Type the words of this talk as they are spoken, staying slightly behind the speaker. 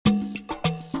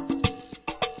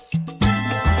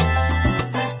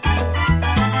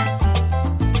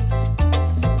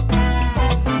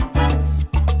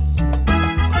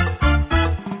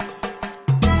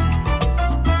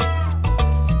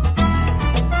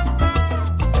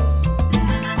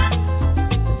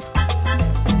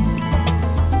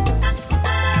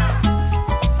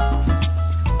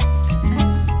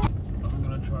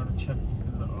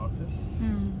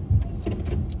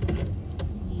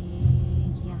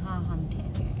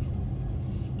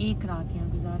एक रात यहाँ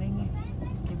गुजारेंगे,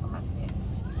 उसके बाद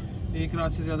फिर एक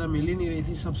रात से ज़्यादा मिल ही नहीं रही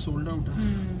थी, सब सोल्ड आउट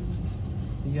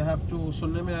है। यह हैव टू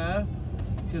सुनने में आया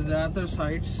कि ज़्यादातर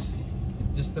साइट्स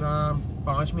जिस तरह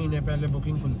 5 महीने पहले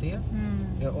बुकिंग खुलती है,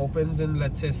 opens in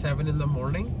let's say 7 in the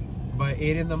morning, by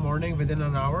 8 in the morning within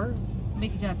an hour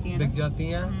बिक जाती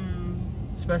हैं।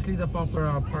 स्पेशली द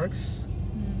पॉपुलर पार्क्स,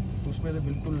 उसमें तो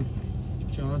बिल्कुल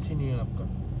चांस ही नहीं है आपका।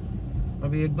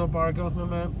 अभी 1-2 पार्क है उसमें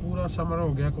मैं पूरा समर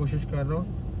हो गया कोशिश कर रहा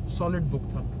हूँ, सॉलिड बुक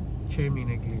था 6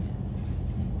 महीने के लिए।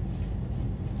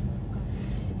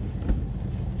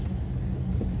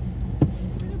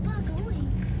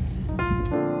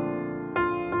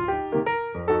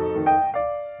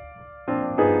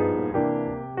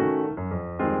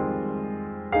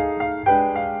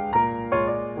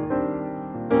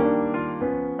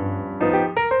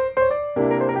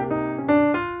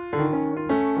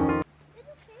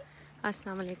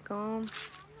 अस्सलाम वालेकुम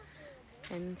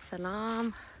एंड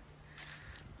सलाम।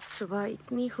 सुबह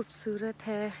इतनी खूबसूरत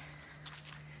है।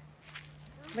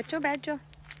 बच्चों बैठ जाओ।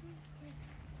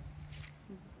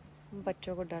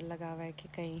 बच्चों को डर लगा हुआ है कि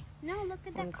कहीं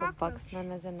उनको बग्स ना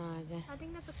नजर ना आ जाए।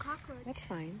 That's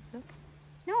fine. Look.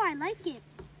 No, I like it.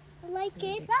 I like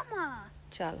it, Mama.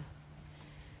 चलो,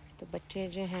 तो बच्चे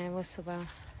जो हैं वो सुबह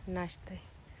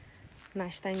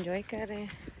नाश्ता एंजॉय कर रहे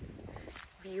हैं।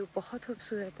 व्यू बहुत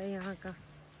खूबसूरत है यहाँ का।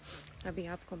 अभी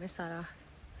आपको मैं सारा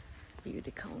व्यू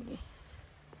दिखाऊंगी।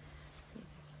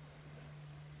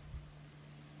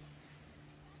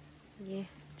 ये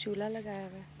चूल्हा लगाया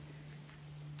हुआ है,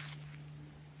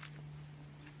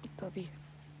 तो अभी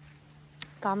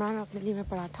कामरान अपने लिए मैं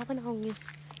पराठा बनाऊंगी।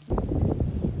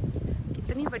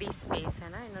 कितनी बड़ी स्पेस है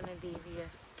ना इन्होंने दी हुई है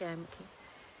कैंप की।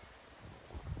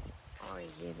 और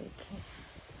ये देखें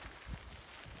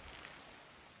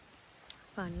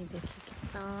पानी, देखिए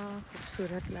कितना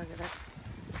खूबसूरत लग रहा है।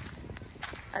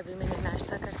 अभी मैंने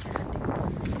नाश्ता करके हटी।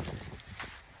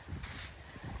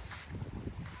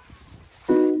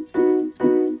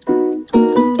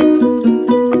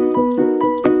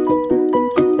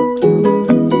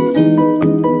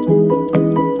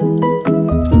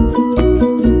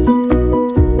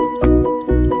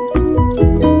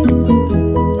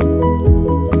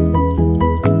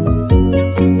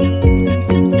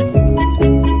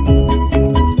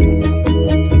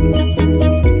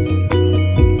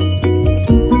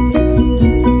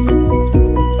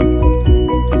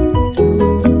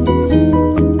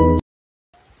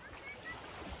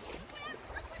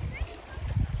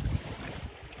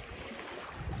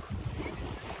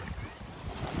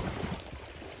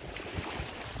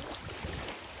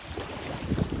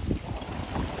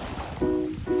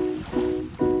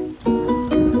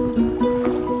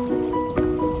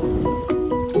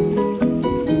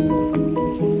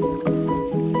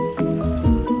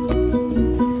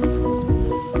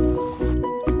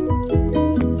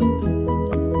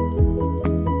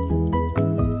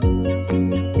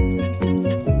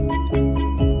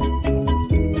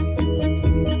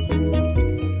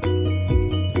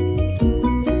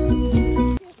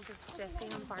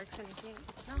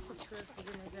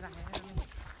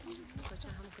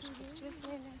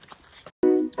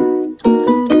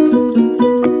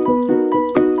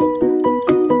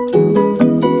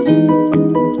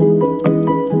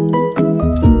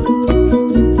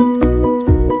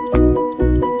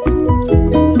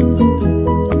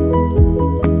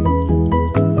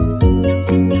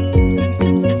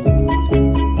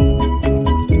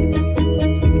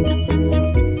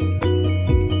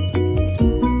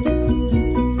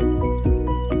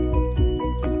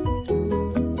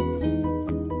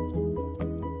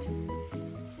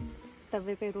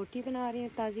 तवे पे रोटी बना रही हैं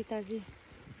ताज़ी ताज़ी,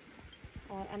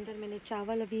 और अंदर मैंने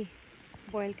चावल अभी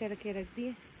बॉईल करके रख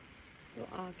दिए, तो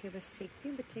आके बस सेकती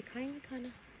हूँ। बच्चे खाएंगे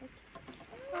खाना।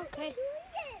 Okay.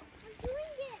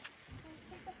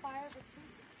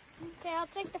 Okay,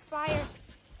 I'll take the fire.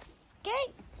 Okay,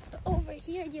 over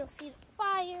here you'll see the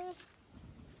fire.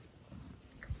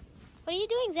 What are you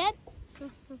doing, Zed?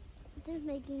 Just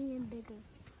making it bigger.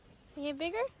 Make it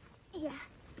bigger? Yeah.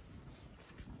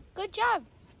 Good job.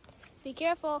 Be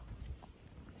careful.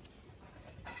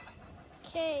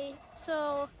 Okay, so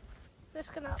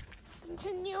just gonna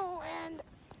continue and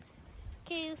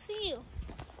okay, see you.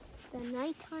 The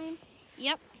nighttime.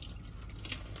 Yep.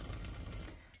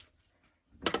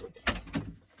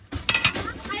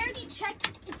 I already checked.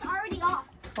 It's already off.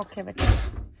 Okay, बच्चे।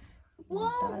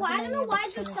 Whoa! I don't know why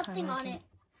there's something on it.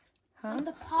 Huh? On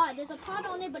the pod. There's a pod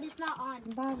on it, but it's not on.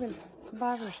 Bob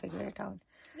will figure it out.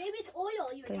 Maybe it's oil.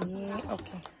 तो ये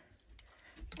okay.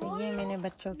 तो ये मैंने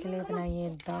बच्चों के लिए बनाई है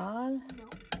दाल।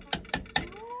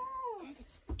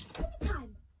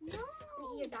 Time. No.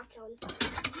 Your dark chocolate.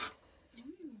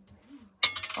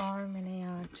 और मैंने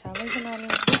यहाँ चावल बना लिए।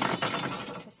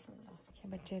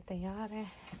 बिस्मिल्लाह। बच्चे तैयार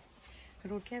हैं।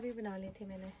 रोटियां भी बना ली थी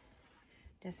मैंने,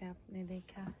 जैसे आपने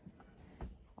देखा।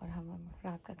 और हम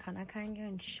रात का खाना खाएंगे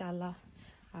इंशाल्लाह।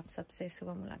 आप सबसे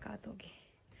सुबह मुलाकात होगी।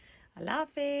 अल्लाह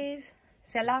हाफिज़।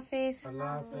 अल्लाह हाफिज़। अल्लाह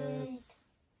हाफिज़।